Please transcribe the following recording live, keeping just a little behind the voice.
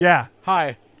Yeah.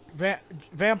 Hi.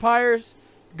 Vampires,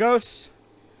 ghosts,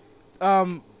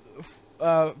 pills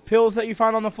that you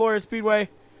find on the floor at Speedway,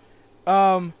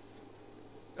 a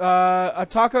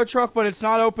taco truck, but it's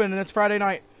not open and it's Friday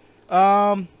night.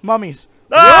 Mummies.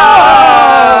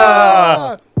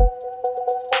 Ah!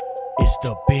 It's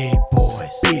the big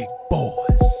boys. Big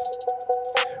boys.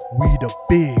 We the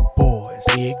big boys.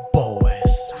 Big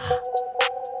boys.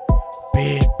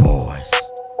 Big boys.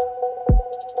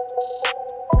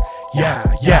 Yeah.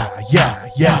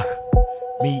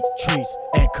 Meat treats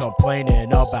and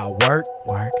complaining about work.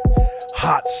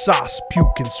 Hot sauce,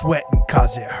 puking, sweating,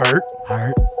 cause it hurt.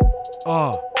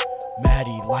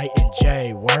 Maddie, Light, and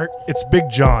Jay work. It's Big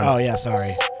John. Oh, yeah,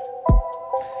 sorry.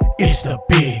 It's the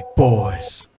big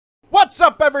boys. What's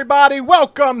up, everybody?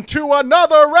 Welcome to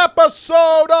another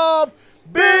episode of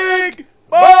Big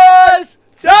Boys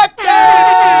Talking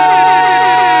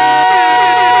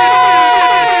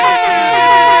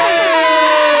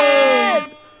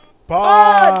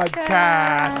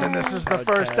Podcast. And this is the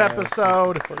first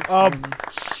episode of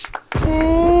Spooktober.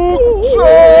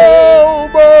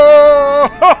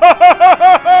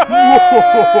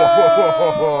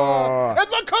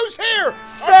 And look who's here! Our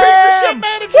piece of shit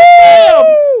manager, Sam!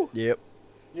 Yep.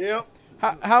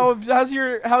 How's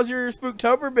your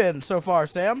Spooktober been so far,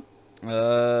 Sam?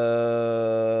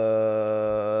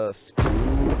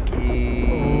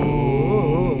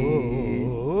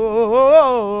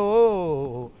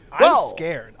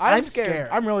 Scared. I'm scared.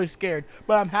 I'm really scared.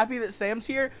 But I'm happy that Sam's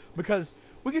here because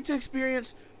we get to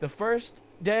experience the first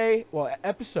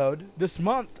episode this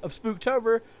month of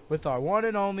Spooktober with our one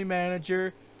and only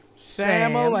manager,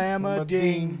 Sam-a-lama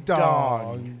Ding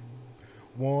Dong.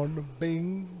 Wanna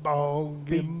bing bong,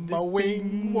 give my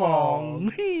wing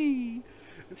wong.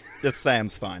 Just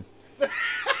Sam's fine.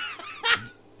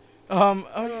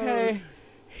 Okay.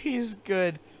 He's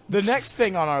good. The next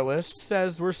thing on our list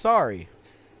says we're sorry.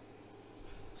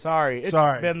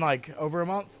 It's been like over a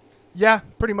month. Yeah,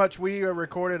 pretty much. We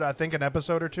recorded, I think, an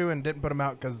episode or two and didn't put them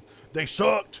out because they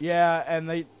sucked. Yeah,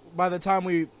 and by the time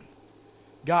we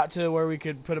got to where we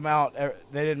could put them out,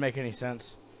 they didn't make any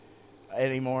sense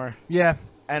anymore. Yeah.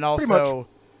 And also,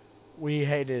 we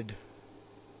hated.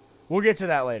 We'll get to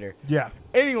that later. Yeah.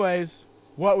 Anyways,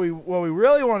 what we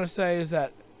really want to say is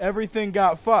that everything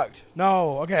got fucked.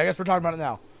 No, okay, I guess we're talking about it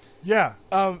now. Yeah.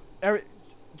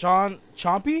 John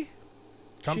Chompy.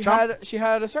 She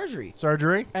had a surgery.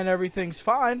 And everything's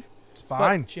fine. It's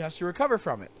fine. But she has to recover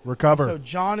from it. So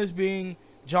John is being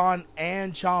John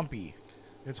and Chompy.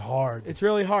 It's hard. It's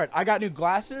really hard. I got new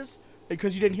glasses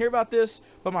because you didn't hear about this,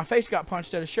 but my face got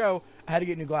punched at a show. I had to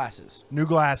get new glasses.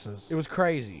 It was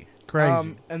crazy.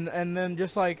 And then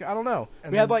just like, I don't know.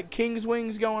 We had like King's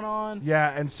Wings going on.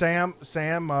 Yeah, and Sam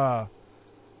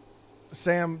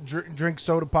drinks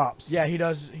soda pops. Yeah, he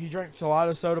does. He drinks a lot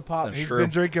of soda pops. He's been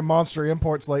drinking Monster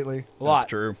imports lately. A lot.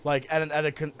 That's true. Like at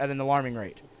an alarming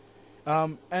rate. I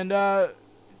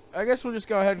guess we'll just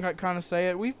go ahead and kind of say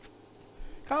it. We've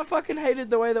kind of fucking hated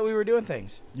the way that we were doing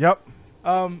things. Yep.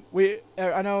 I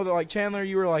know that like Chandler,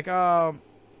 you were like,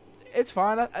 it's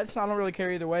fine. I don't really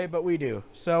care either way, but we do.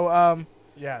 So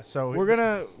yeah. So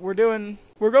we're going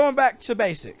back to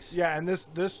basics. Yeah, and this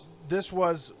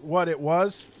was what it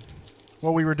was.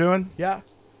 What we were doing? Yeah.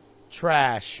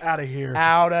 Trash. Out of here.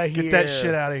 Get that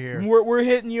shit out of here. We're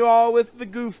hitting you all with the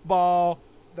goofball.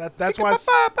 That's why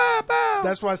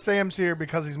Sam's here,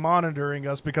 because he's monitoring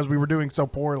us because we were doing so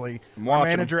poorly. Our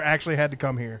manager actually had to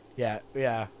come here. Yeah.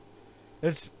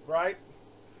 It's right.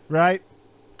 Are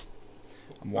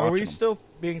we still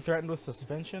being threatened with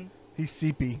suspension? He's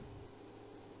CP.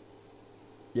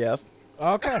 Yes.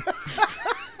 Okay.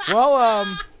 Well,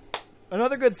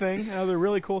 another good thing, another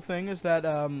really cool thing is that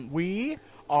we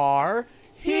are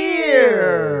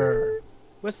here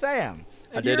with Sam.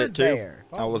 I did it too. There.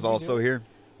 I was also here.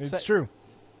 It's true.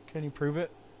 Can you prove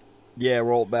it? Yeah,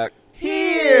 roll it back.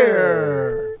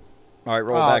 Here. All right,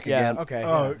 roll it back again. Okay.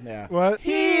 Oh, yeah. What?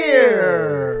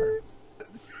 Here.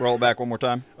 Roll it back one more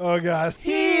time. Oh, God.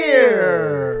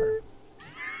 Here.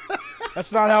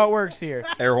 That's not how it works here.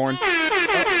 Air horn. Okay.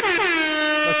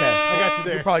 I got you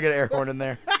there. We'll probably get an air horn in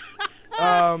there.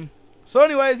 So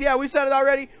anyways, yeah, we said it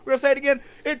already. We're going to say it again.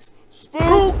 It's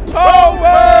Spooktober!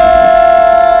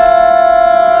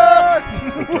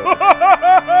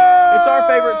 It's our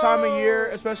favorite time of year,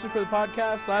 especially for the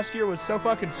podcast. Last year was so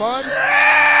fucking fun.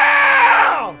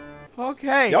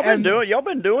 Okay. Y'all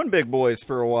been doing Big Boys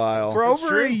for a while. For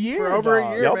over a year.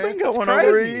 Y'all been going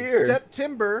over a year.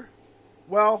 September.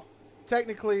 Well,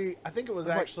 technically, I think it was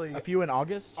Like actually a few in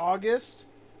August. August.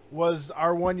 was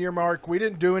our 1 year mark. We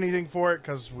didn't do anything for it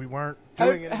because we weren't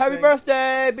doing anything. Happy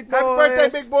birthday, big boys. Happy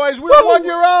birthday, big boys. We're 1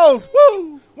 year old.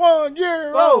 Woo! 1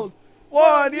 year old.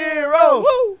 1 year old.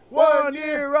 Woo! 1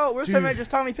 year old. We're same Dude. age as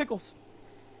Tommy Pickles.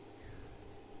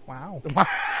 Wow.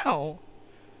 Wow.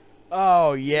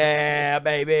 Oh, yeah,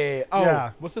 baby. Oh,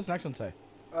 Yeah. what's this next one say?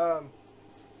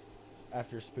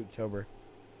 After Spooktober.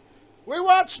 We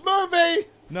watched movie.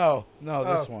 No,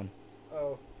 this one.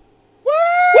 Oh.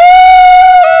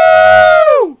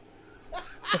 Woo!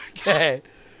 Okay.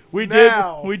 We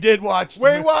did watch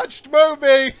We watched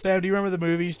movie. Sam, do you remember the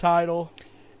movie's title?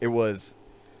 It was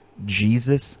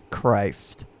Jesus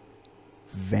Christ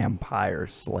Vampire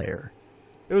Slayer.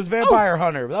 It was Vampire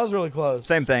Hunter, but that was really close.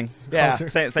 Same thing. Yeah.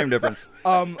 Same difference.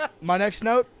 My next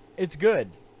note, it's good.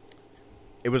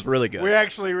 It was really good. We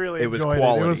actually really It was enjoyed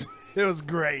quality. it. It was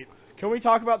great. Can we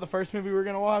talk about the first movie we're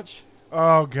going to watch?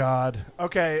 Oh God.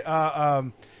 Okay.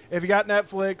 If you got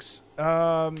Netflix,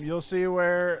 you'll see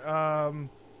where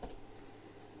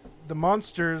the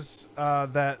monsters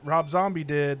that Rob Zombie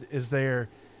did is there,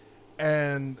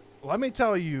 and let me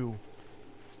tell you,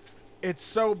 it's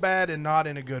so bad and not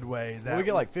in a good way that We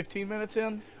get like 15 minutes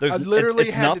in? I literally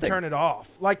it's had nothing. to turn it off.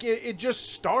 Like it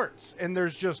just starts and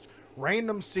there's just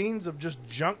random scenes of just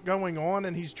junk going on,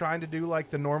 and he's trying to do like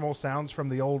the normal sounds from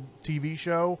the old TV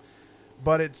show,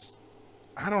 but it's,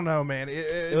 I don't know, man.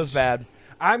 It was bad.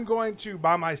 I'm going to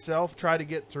by myself try to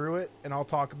get through it, and I'll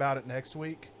talk about it next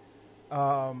week.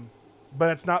 But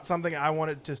it's not something I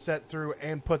wanted to set through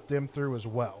and put them through as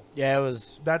well. Yeah, it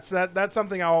was. That's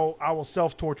something I will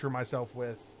self torture myself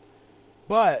with.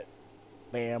 But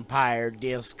Vampire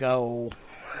Disco.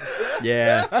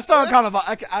 Yeah. That song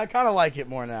I kind of like it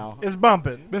more now. It's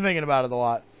bumping. Been thinking about it a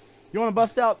lot. You want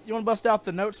to bust out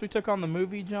the notes we took on the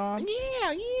movie, John?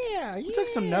 Yeah. We took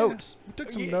some notes. We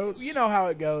took some notes. You know how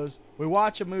it goes. We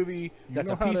watch a movie that's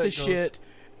know a how piece that of goes. shit.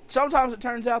 Sometimes it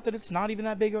turns out that it's not even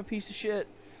that big of a piece of shit.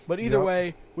 But either Yep.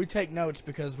 way, we take notes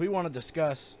because we want to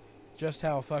discuss just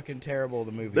how fucking terrible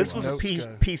the movie This was a Notes piece,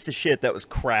 guy. piece of shit that was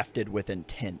crafted with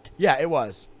intent. Yeah, it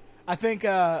was. I think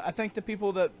the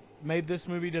people that made this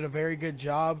movie did a very good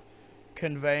job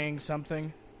conveying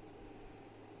something.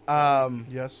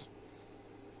 Yes.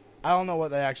 I don't know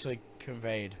what they actually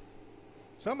conveyed.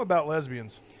 Something about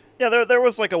lesbians. Yeah, there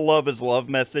was like a love is love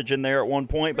message in there at one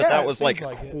point, but Yeah, that it was seems like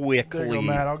like it. There you quickly go,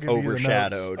 Matt. I'll give you the notes.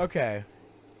 overshadowed. Okay.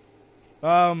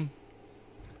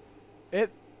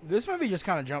 This movie just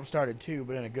kind of jump started too,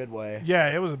 but in a good way.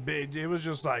 Yeah, it was it was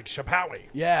just like Chapowie.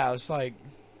 Yeah, it's like,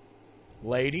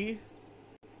 lady,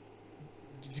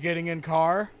 just getting in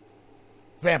car,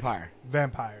 vampire,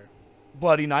 Vampire.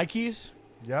 bloody Nikes,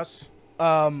 Yes.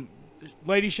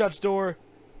 lady shuts door,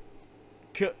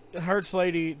 hurts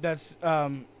lady. That's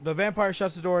the vampire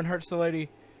shuts the door and hurts the lady,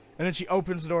 and then she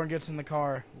opens the door and gets in the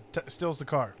car. Steals the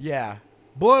car. Yeah,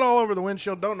 Blood all over the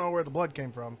windshield. Don't know where the blood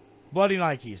came from. bloody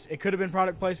Nikes. It could have been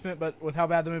product placement, but with how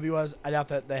bad the movie was, I doubt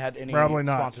that they had any Probably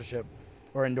not. sponsorship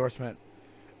or endorsement.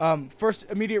 First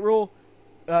immediate rule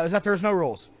is that there's no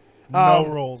rules. No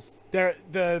rules. The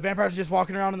vampires are just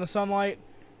walking around in the sunlight.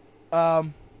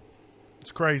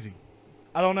 It's crazy.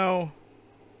 I don't know.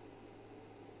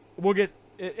 We'll get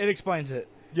it. It explains it.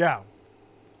 Yeah.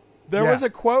 There Yeah. was a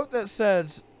quote that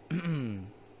says,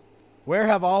 "Where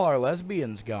have all our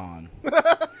lesbians gone?"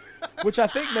 Which I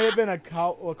think may have been a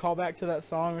callback to that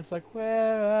song. It's like,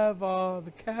 "Where have all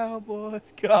the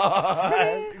cowboys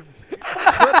gone?"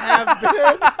 Could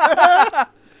have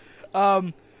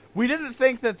been. We didn't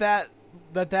think that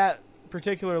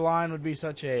particular line would be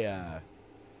such a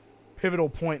pivotal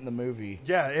point in the movie.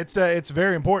 Yeah, it's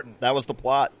very important. That was the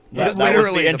plot. Yeah, That was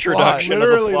literally the the introduction of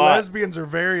Literally, the plot. lesbians are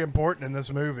very important in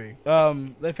this movie.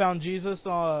 They found Jesus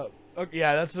on.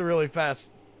 Yeah, that's a really fast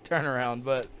turnaround,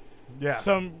 but Yeah.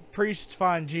 some priests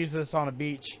find Jesus on a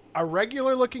beach. A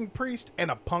regular-looking priest and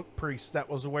a punk priest that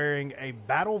was wearing a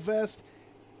battle vest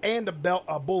and a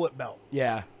bullet belt.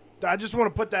 Yeah, I just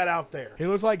want to put that out there. he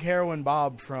looked like Heroin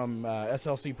Bob from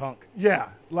SLC Punk. Yeah,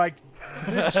 like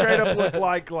dude straight up looked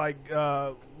like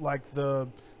the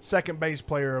second bass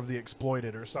player of the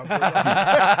Exploited or something.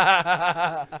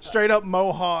 Straight up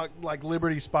mohawk, like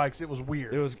Liberty Spikes. It was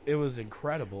weird. It was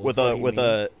incredible. with is a what he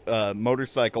means.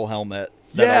 motorcycle helmet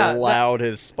Yeah, that allowed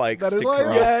his spikes that to is like-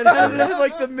 cross. Yeah, it had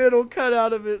like the middle cut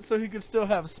out of it, so he could still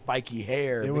have spiky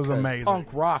hair. It was because amazing. Punk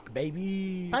rock,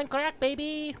 baby. Punk rock,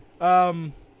 baby.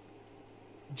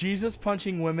 Jesus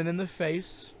punching women in the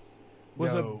face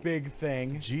was a Yo. big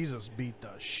thing. Jesus beat the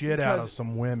shit out of Because-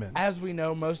 some women. As we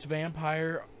know, most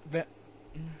vampires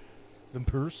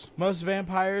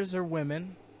are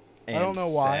women And I don't know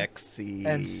why. Sexy.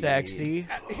 and sexy.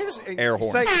 Here's Air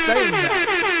horn. Saying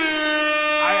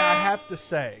that. I have to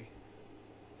say,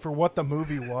 for what the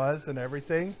movie was and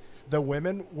everything, the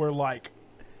women were like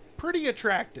pretty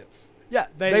attractive. Yeah,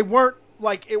 They weren't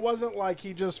like, it wasn't like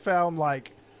he just found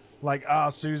like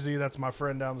Susie, that's my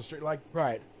friend down the street. Like,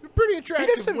 right. pretty He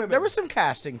attractive did some, women. there was some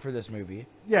casting for this movie.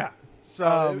 Yeah. So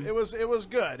Um, it was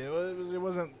good. It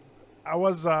wasn't. I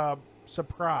was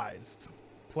surprised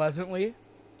Pleasantly,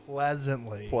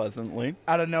 pleasantly.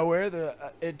 out of nowhere,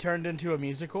 it turned into a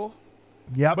musical,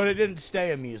 Yep. but it didn't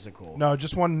stay a musical. No,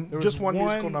 just one There was just one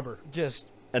musical number. Just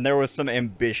And there was some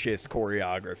ambitious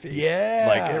choreography. Yeah.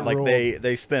 Like Ruled.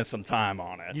 they spent some time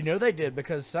on it. you know they did,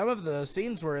 because some of the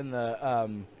scenes were in the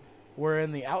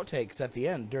outtakes at the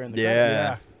end during the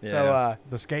Yeah. credits. So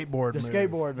The skateboard. the move.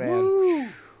 skateboard man. Woo.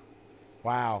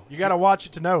 Wow. You got to watch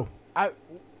it to know.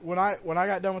 When I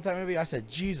got done with that movie, I said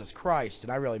Jesus Christ,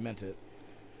 and I really meant it.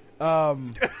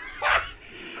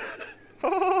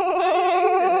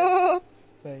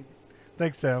 Thanks.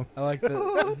 Thanks, Sam. I like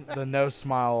the no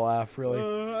smile laugh, really.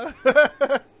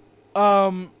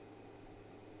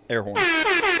 Air horn.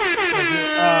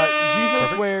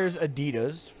 Jesus wears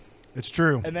Adidas, It's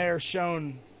true. and they are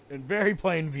shown in very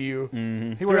plain view He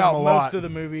wears throughout them a most lot. of the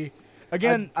movie.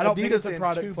 Again, I don't think it's Adidas a and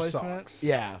product tube placement. socks.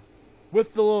 Yeah,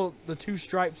 with the two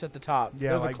stripes at the top. Yeah,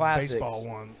 They're like the classics. baseball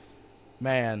ones.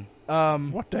 Man,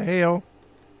 What the hell?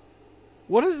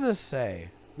 what does this say?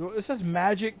 It says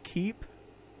Magic Keep.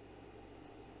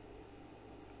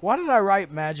 Why did I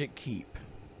write Magic Keep?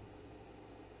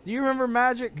 Do you remember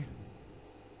Magic?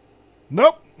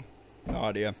 Nope. No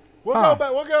idea. We'll Huh. go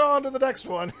back. We'll go on to the next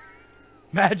one.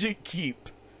 Magic Keep.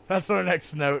 That's our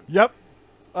next note. Yep.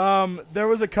 There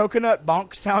was a coconut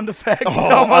bonk sound effect Oh,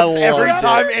 I almost every loved it.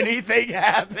 time anything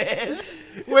happened.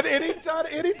 When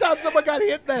anytime someone got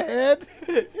hit in the head,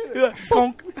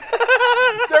 Bonk.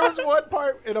 there was one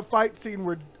part in a fight scene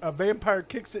where a vampire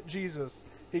kicks at Jesus.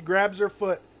 He grabs her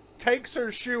foot, takes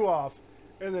her shoe off,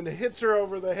 and then hits her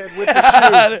over the head with the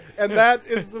shoe. And that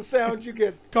is the sound you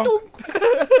get. Conk.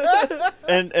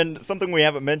 And something we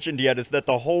haven't mentioned yet is that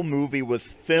the whole movie was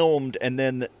filmed and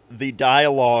then the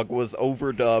dialogue was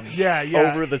overdubbed Yeah,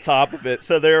 yeah. over the top of it.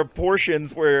 So there are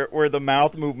portions where the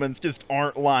mouth movements just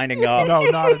aren't lining up. No,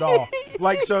 not at all.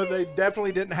 Like, so they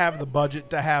definitely didn't have the budget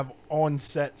to have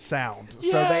on-set sound. So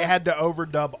Yeah. they had to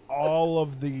overdub all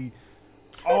of the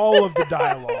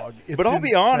dialogue. It's But I'll be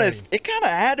insane. honest, it kind of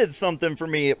added something for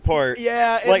me at parts.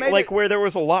 Yeah, it like made it- where there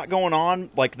was a lot going on,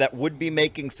 like that would be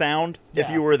making sound if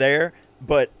Yeah. you were there,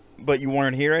 but you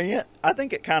weren't hearing it. I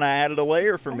think it kind of added a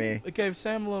layer for me. It gave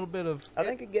Sam a little bit of. I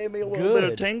think it gave me a little bit of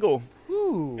Good. tingle.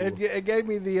 Ooh. It gave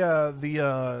me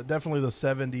the definitely the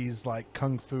 70s like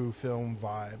kung fu film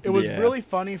vibe. It was Yeah. really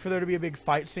funny for there to be a big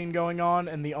fight scene going on,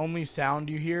 and the only sound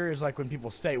you hear is like when people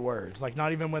say words, like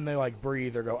not even when they like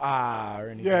breathe or go ah or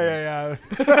anything. yeah.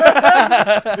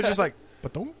 It's just like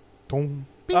ba-dum, dum,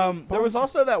 bing, There was bong.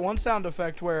 also that one sound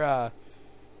effect where a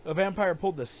vampire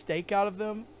pulled the steak out of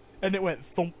them, and it went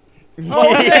thump.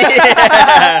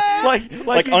 Yeah. like you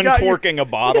got your- uncorking a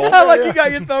bottle. Yeah, like you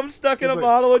got your thumb stuck in a It's like-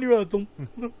 bottle and you were like, thump.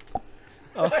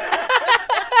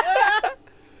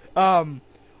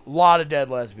 Lot of dead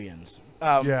lesbians.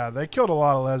 Yeah, they killed a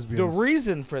lot of lesbians. The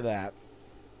reason for that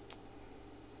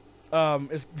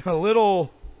is a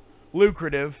little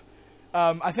lucrative.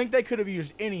 I think they could have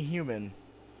used any human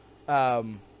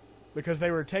because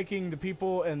they were taking the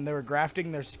people and they were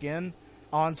grafting their skin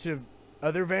onto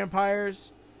other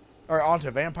vampires, or onto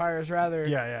vampires rather.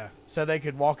 yeah. So they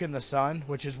could walk in the sun,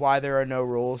 which is why there are no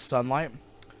rules, sunlight.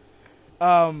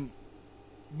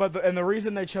 But the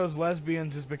reason they chose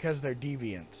lesbians is because they're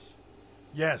deviants.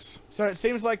 Yes. So it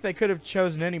seems like they could have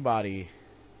chosen anybody.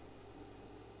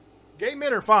 Gay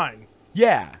men are fine.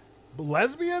 Yeah. But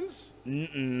lesbians?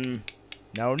 Mm-mm.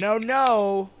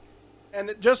 No.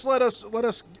 And just let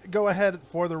us go ahead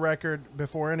for the record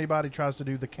before anybody tries to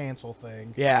do the cancel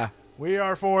thing. Yeah. We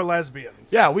are for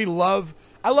lesbians. Yeah,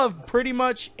 I love pretty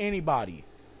much anybody.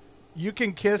 You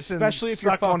can kiss Especially and if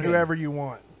you're suck on fucking. whoever you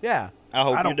want. Yeah. I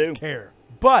hope I you don't do. care.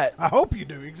 But I hope you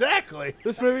do. Exactly.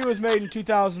 this movie was made in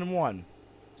 2001.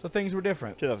 So things were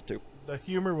different. 2002. The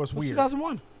humor was It was weird.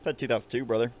 2001. Said 2002,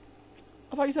 brother.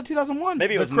 I thought you said 2001.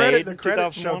 Maybe it The was credit, made the in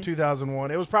credits show 2001.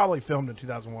 2001. It was probably filmed in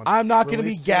 2001. I'm not going to be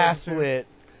Released 2002. gaslit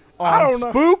I on don't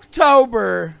know.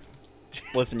 Spooktober.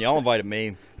 Listen, y'all invited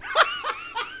me.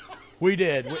 We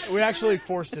did. We actually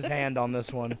forced his hand on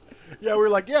this one. Yeah, we were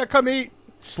like, yeah, come eat.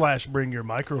 / bring your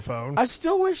microphone. I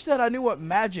still wish that I knew what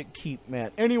Magic Keep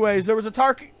meant. Anyways, there was a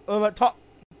turkey Tarkov.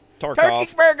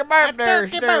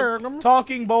 burger,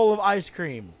 talking bowl of ice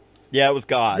cream. Yeah, it was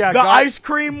God. Yeah. The God- ice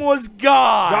cream was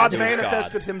God. God It was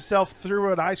manifested himself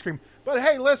through an ice cream. But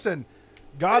hey, listen,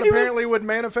 God And he was- apparently would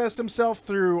manifest himself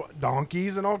through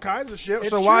donkeys and all kinds of shit. It's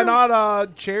So why true.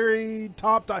 not cherry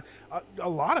topped? A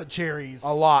lot of cherries.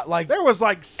 A lot. Like There was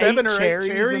like 7 or 8 cherries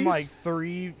cherries. and like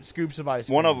 3 scoops of ice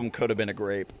cream. One of them could have been a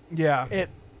grape. yeah.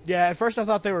 Yeah, at first I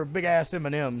thought they were big ass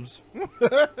M&Ms.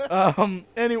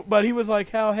 But he was like,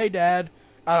 "Oh, hey, Dad."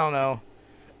 I don't know.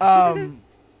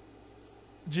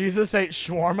 Jesus ate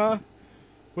shawarma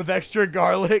with extra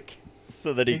garlic.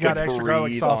 So that he, He could got extra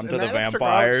garlic breathe sauce. onto And the that extra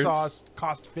garlic vampires. sauce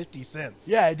cost 50 cents.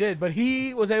 Yeah, it did. But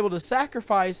he was able to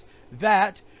sacrifice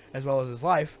that, as well as his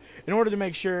life, in order to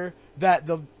make sure that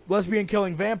the lesbian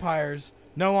killing vampires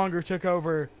no longer took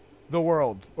over the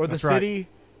world or the That's right. city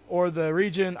or the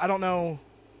region. I don't know.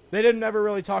 They didn't ever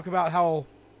really talk about how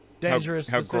dangerous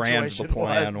how the grand the situation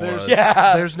plan was. was.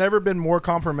 Yeah. There's never been more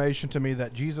confirmation to me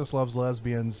that Jesus loves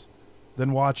lesbians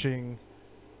than watching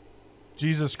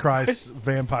Jesus Christ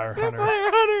Vampire Hunter.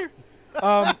 Vampire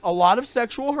Hunter. A lot of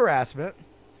sexual harassment.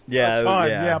 Yeah, A ton.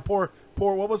 yeah. Yeah, poor,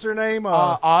 what was her name?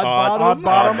 Odd Odd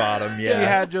bottom. bottom, She yeah.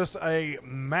 had just a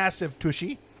massive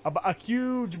tushy, A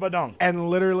huge badunk. and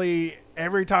literally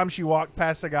every time she walked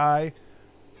past a guy,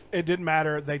 it didn't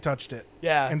matter. They touched it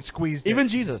Yeah. and squeezed Even it.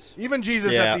 Jesus. Even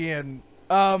Jesus Yeah. at the end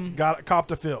Um,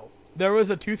 copped a fill. there was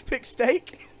a toothpick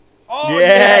steak. Oh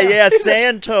yeah,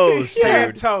 Santos, dude.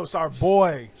 Santos, our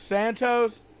boy.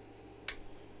 Santos,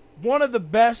 one of the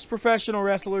best professional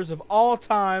wrestlers of all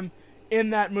time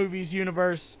in that movie's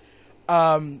universe.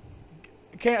 Can't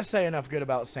say enough good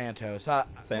about Santos.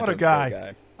 Santos, What a good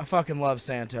guy. I fucking love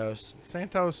Santos.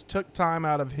 Santos took time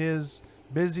out of his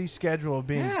busy schedule of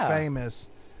being Yeah. famous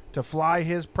to fly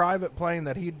his private plane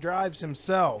that he drives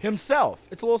himself Himself.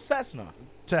 It's a little Cessna.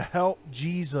 to help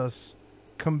Jesus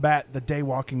combat the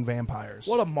daywalking vampires.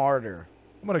 What a martyr.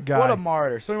 What a guy. What a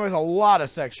martyr. So anyways, a lot of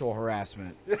sexual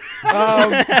harassment.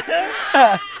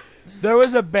 There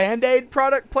was a Band-Aid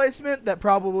product placement that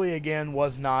probably, again,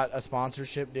 was not a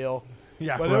sponsorship deal.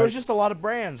 yeah, But right. there was just a lot of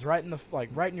brands right in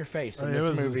your face in it this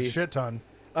was movie. a shit ton.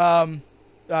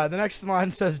 The next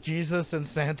line says Jesus and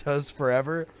Santos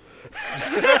forever.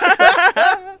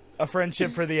 A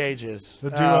friendship for the ages.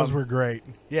 The duos were great.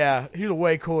 Yeah, he was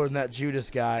way cooler than that Judas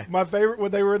guy. My favorite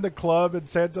when they were in the club and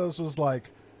Santos was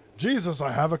like, "Jesus,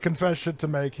 I have a confession to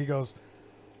make." He goes,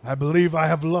 "I believe I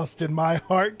have lust in my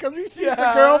heart," because he sees the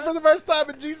Yeah. girl for the first time,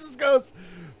 and Jesus goes,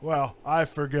 "Well, I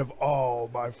forgive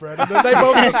all, my friend." And then they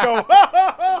both just go,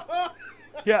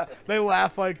 Yeah, they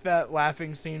laugh like that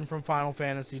laughing scene from Final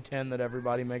Fantasy X that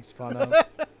everybody makes fun of.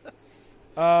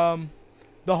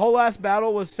 The whole last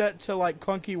battle was set to like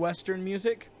clunky Western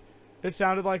music. It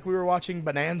sounded like we were watching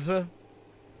Bonanza.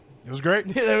 It was great.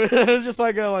 It was just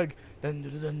like a And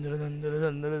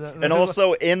and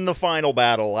also in the final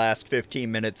battle, last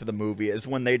 15 minutes of the movie, is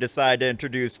when they decide to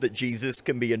introduce that Jesus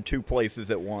can be in 2 places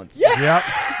at once. Yeah.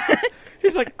 Yep.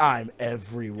 he's like, I'm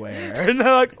everywhere, and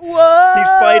they're like, what? He's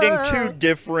fighting 2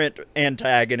 different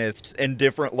antagonists in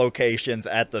different locations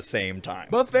at the same time.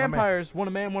 Both man. vampires, one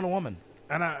a man, one a woman.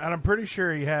 And I'm pretty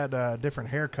sure he had a different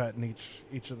haircut in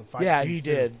each of the fight Yeah, scenes, he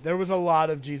too. did. There was a lot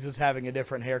of Jesus having a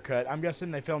different haircut. I'm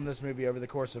guessing they filmed this movie over the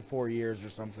course of 4 years or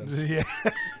something. Yeah.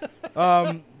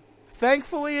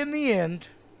 Thankfully, in the end,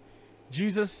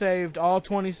 Jesus saved all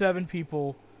 27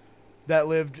 people that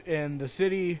lived in the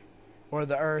city or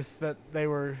the earth that they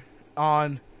were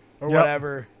on or Yep.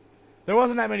 whatever. There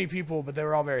wasn't that many people, but they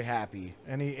were all very happy.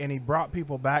 And he brought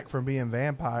people back from being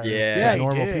vampires Yeah. to Yeah, he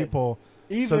normal did. people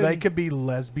so Even- they could be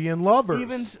lesbian lovers.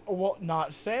 Even, well,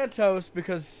 not Santos,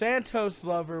 because Santos'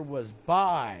 lover was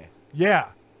bi. Yeah.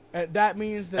 And that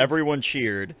means that, Everyone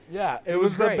cheered. yeah, It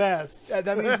was the great. best.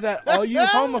 That means that all you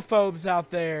homophobes out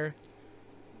there,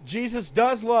 Jesus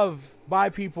does love bi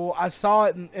people. I saw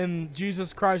it in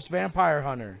Jesus Christ Vampire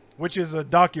Hunter. Which is a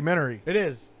documentary. It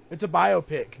is. It's a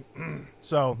biopic.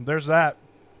 So there's that.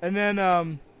 And then,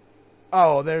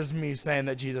 there's me saying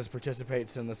that Jesus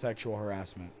participates in the sexual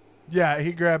harassment. Yeah,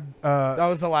 he grabbed That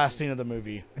was the last scene of the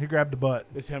movie. the butt.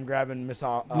 Is him grabbing Miss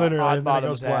Odd Literally, and then it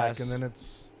goes Bottom's black, ass. and then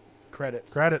it's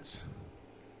Credits. credits.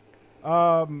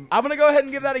 I'm gonna go ahead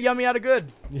and give that a yummy out of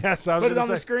good. Yes, I was Put it gonna on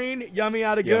the say. screen. Yummy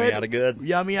out of Yummy good. out of good.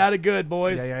 Yummy out of good,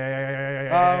 boys. Yeah, yeah, yeah, yeah, yeah, yeah,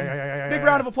 yeah, yeah, yeah, yeah, Big yeah,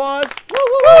 round of yeah. applause.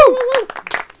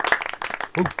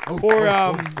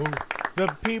 For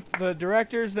the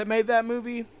directors that made that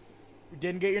movie. We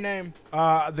didn't get your name.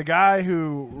 The guy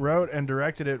who wrote and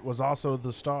directed it was also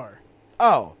the star.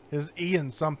 Oh, His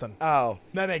Ian something.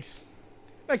 that makes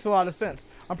a lot of sense.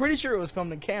 I'm pretty sure it was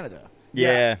filmed in Canada.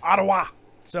 Yeah. Ottawa.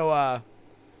 So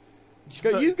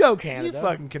Fu- you go You Canada.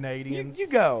 fucking Canadians. You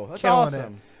go. That's Killing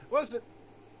awesome. it. Listen,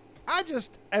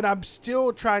 I'm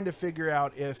still trying to figure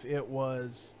out if it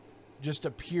was just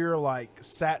a pure like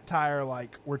satire,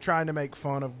 like we're trying to make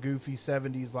fun of goofy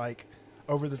 70s like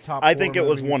over the top. I think it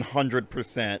was movies.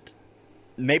 100%,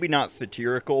 maybe not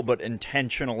satirical, but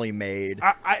intentionally made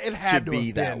It had to to be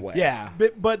have that been. way. Yeah.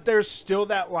 But there's still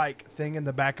that like thing in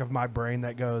the back of my brain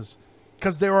that goes,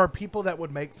 because there are people that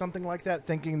would make something like that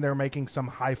thinking they're making some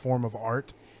high form of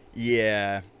art,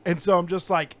 Yeah. and so I'm just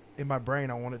like in my brain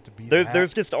I want it to be that.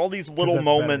 There's just all these little that's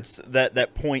moments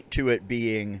that point to it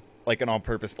being like an on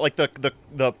purpose, like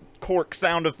the cork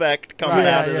sound effect coming Right.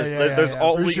 out of Yeah, this. yeah, yeah, There's yeah,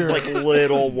 all for these sure. like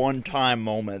little one-time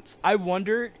moments. I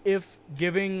wonder if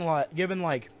given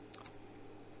like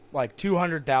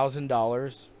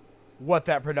 $200,000, what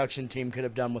that production team could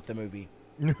have done with the movie.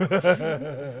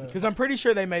 Because I'm pretty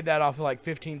sure they made that off of like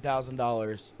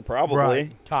 $15,000 Probably.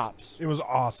 Right. tops. It was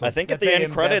awesome. I think That at the they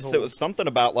end credits it embezzled. was something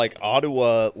about like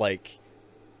Ottawa like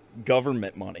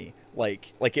government money.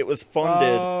 Like it was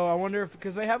funded. Oh, I wonder if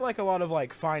because they have like a lot of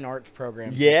like fine arts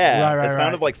programs. Yeah, Right, it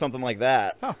sounded right. like something like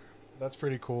that. That's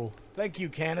pretty cool. Thank you,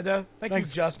 Canada. Thank Thanks.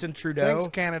 you, Justin Trudeau.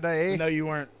 Thanks, Canada. Eh? No, you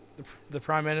weren't the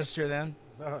prime minister then.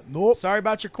 Nope. Sorry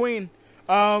about your queen.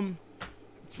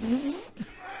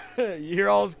 Your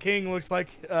all's king looks like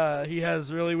he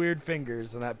has really weird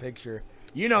fingers in that picture.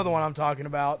 You know the one I'm talking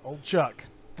about. Old Chuck.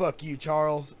 Fuck you,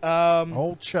 Charles.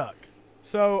 Old Chuck.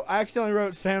 So I accidentally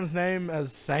wrote Sam's name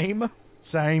as Same.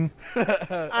 Same.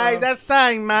 Hey, that's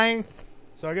same, man.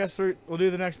 So I guess we'll do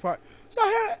the next part. So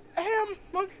Ham,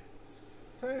 look.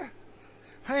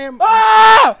 Ham.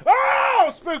 Ah! Oh,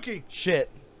 spooky. Shit,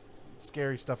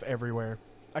 Scary stuff everywhere.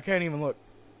 I can't even look.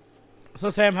 So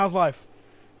Sam, how's life?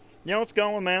 You know, it's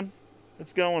going, man.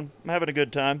 It's going. I'm having a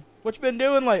good time. What you been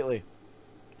doing lately?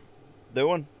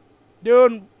 Doing?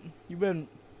 Did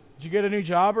you get a new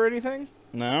job or anything?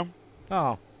 No?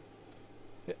 Oh.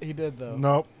 He did though.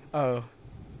 Nope. Oh.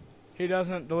 He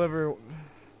doesn't deliver.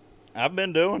 I've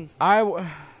been doing. Iowa.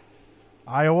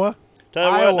 Tell you what,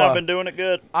 Iowa. I've been doing it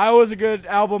good. Iowa's a good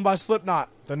album by Slipknot.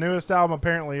 The newest album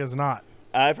apparently is not.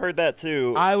 I've heard that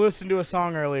too. I listened to a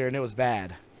song earlier and it was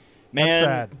bad. Man,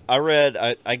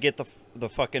 sad. I get the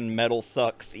fucking Metal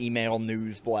Sucks email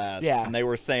news blast. Yeah. And they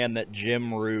were saying that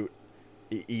Jim Root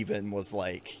even was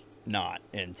like not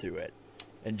into it.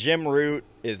 And Jim Root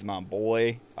is my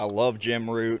boy. I love Jim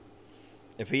Root.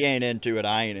 If he ain't into it,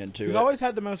 I ain't into He's it. always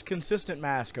had the most consistent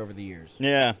mask over the years.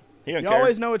 Yeah. He don't You care.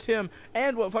 always know it's him.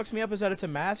 And what fucks me up is that it's a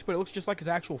mask, but it looks just like his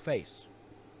actual face.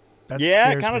 That yeah,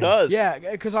 it scares kind of me. does. Yeah,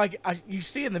 because like you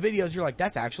see in the videos, you're like,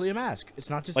 that's actually a mask. It's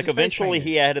not just Like his face eventually painted.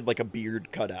 he added like a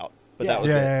beard cutout. But Yeah. that was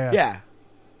Yeah, it. yeah, yeah. Yeah.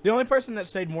 The only person that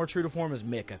stayed more true to form is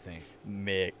Mick, I think.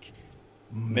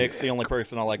 Mick's the only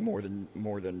person I like more than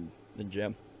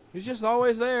Jim. He's just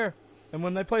always there. And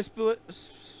when they play spit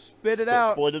it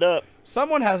out, Split it up.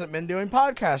 someone hasn't been doing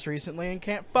podcasts recently and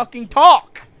can't fucking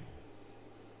talk.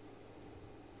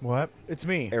 What? It's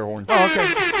me. Air horn. Oh, okay.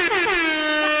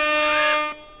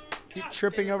 Keep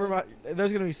tripping over my.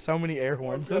 There's gonna be so many air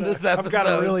horns in this episode. I've got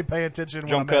to really pay attention.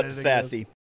 Jump while I'm cut editing sassy.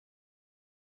 this.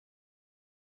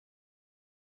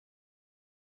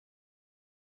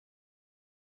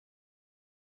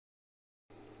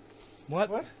 What?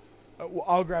 What? Well,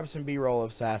 I'll grab some B-roll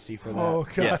of sassy for that. Oh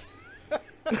god.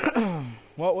 Yeah.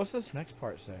 What's this next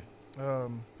part say?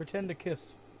 Um. Pretend to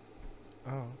kiss.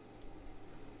 Oh.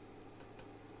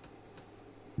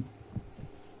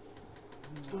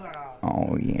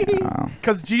 Oh yeah.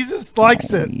 Because Jesus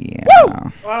likes it.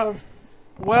 Yeah.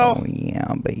 Well.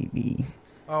 yeah, baby.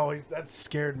 Oh, that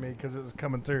scared me because it was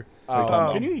coming through.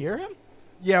 Oh, can you hear him?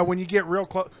 Yeah, when you get real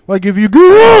close, like if you go,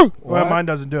 well, What? mine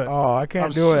doesn't do it. Oh, I can't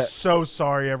I'm do it. So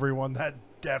sorry, everyone. That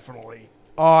definitely.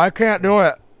 Oh, I can't do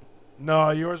it. No,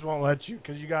 yours won't let you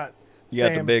because you got. You got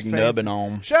the Sam's big fancy- nubbin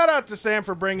on. Shout out to Sam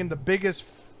for bringing the biggest,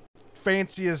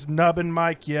 fanciest nubbin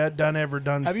mic you ever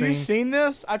done. Have you seen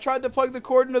this? I tried to plug the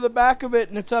cord into the back of it,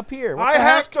 and it's up here. What I the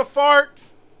have heck? to fart.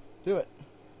 Do it.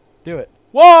 Do it.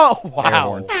 Whoa! Wow.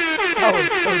 horn. That was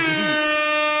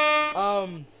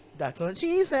so deep. That's what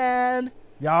she said.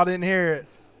 Y'all didn't hear it.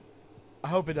 I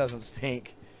hope it doesn't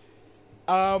stink.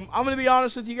 I'm gonna be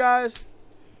honest with you guys.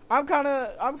 I'm kind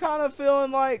of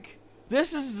feeling like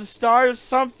this is the start of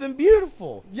something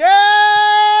beautiful.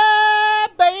 Yeah,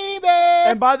 baby.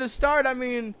 And by the start, I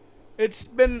mean it's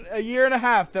been a year and a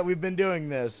half that we've been doing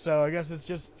this, so I guess it's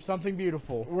just something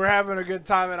beautiful. We're having a good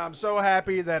time, and I'm so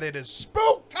happy that it is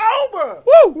Spooktober.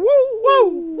 Woo! Woo!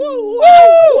 Woo!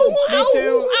 Woo! Me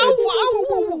too.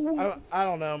 I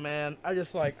don't know, man. I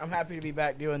just I'm happy to be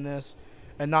back doing this,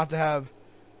 and not to have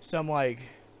some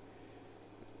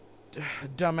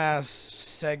dumbass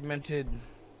segmented.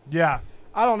 Yeah.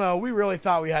 I don't know. We really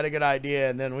thought we had a good idea,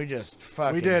 and then we just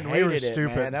fucking did. hated We were it,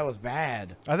 stupid. man. That was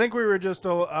bad. I think we were just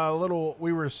a little.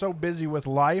 We were so busy with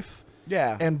life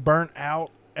Yeah. and burnt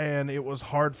out, and it was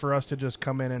hard for us to just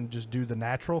come in and just do the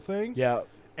natural thing. Yeah.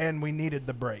 And we needed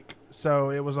the break, so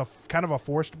it was a kind of a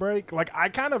forced break. Like I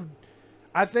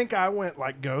think I went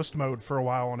like ghost mode for a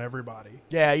while on everybody.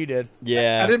 Yeah, you did.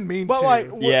 Yeah. I didn't mean But to. like,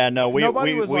 Yeah, no, we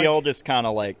nobody was like- all just kind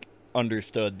of like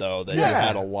understood though that you Yeah.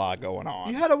 had a lot going on.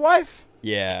 You had a wife.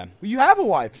 Yeah. You have a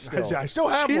wife still. I still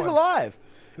have She's one. alive.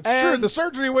 It's true. And- The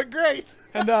surgery went great.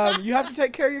 And you have to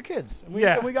take care of your kids. And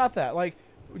Yeah. and we got that. Like,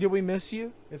 did we miss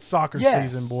you? It's soccer Yes.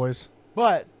 season, boys.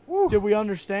 But did we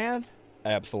understand?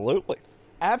 Absolutely.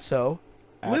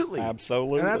 Absolutely.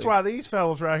 Absolutely. And that's why these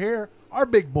fellas right here are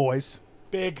big boys.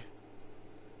 Big.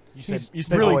 You He's said you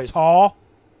said really boys. tall.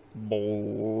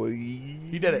 boy.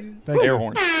 You did it. Thank Air you.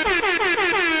 horn.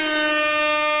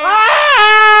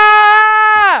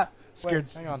 Ah! Scared.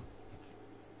 Wait, hang on.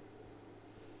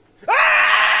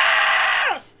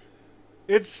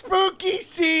 It's spooky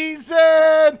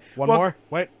season. One Well, more.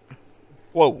 Wait.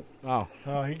 Whoa. Oh.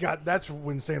 Oh, he got. That's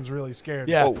when Sam's really scared.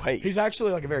 Yeah. Whoa, hey. He's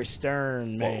actually like a very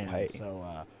stern man. hey. So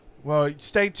Well,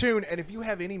 stay tuned, and if you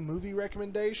have any movie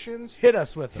recommendations, hit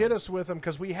us with them. hit us with them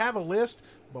because we have a list,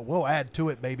 but we'll add to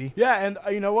it, baby. Yeah, and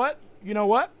you know what? You know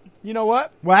what? You know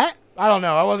what? What? I don't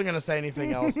know. I wasn't gonna say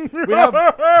anything else. we have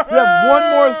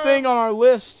one more thing on our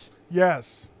list.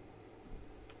 Yes.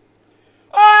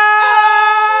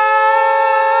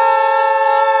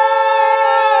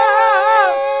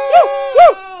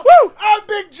 I'm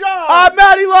Big John. I'm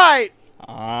Matty Light,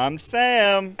 I'm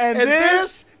Sam. and, and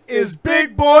this this is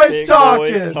Big Boys Big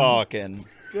Talking. Boys talking.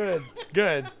 good,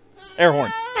 good. Air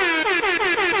horn.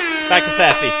 Back to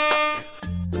Sassy.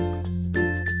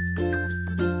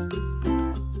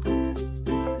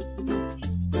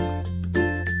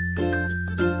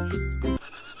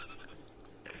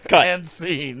 Cut. And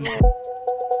scene.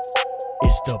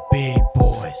 It's the big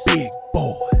boys. Big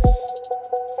boys.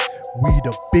 We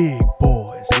the big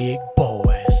boys. Big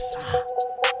boys.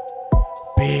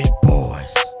 Big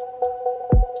boys.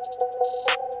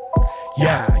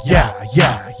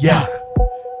 Yeah.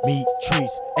 Meat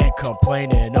treats and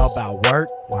complaining about work.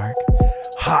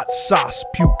 Hot sauce,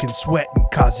 puking, sweating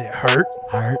cause it hurt.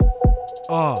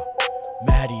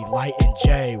 Maddie, Light, and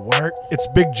Jay work. It's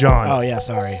Big John. Oh yeah,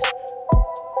 sorry.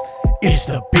 It's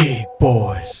the big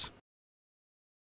boys.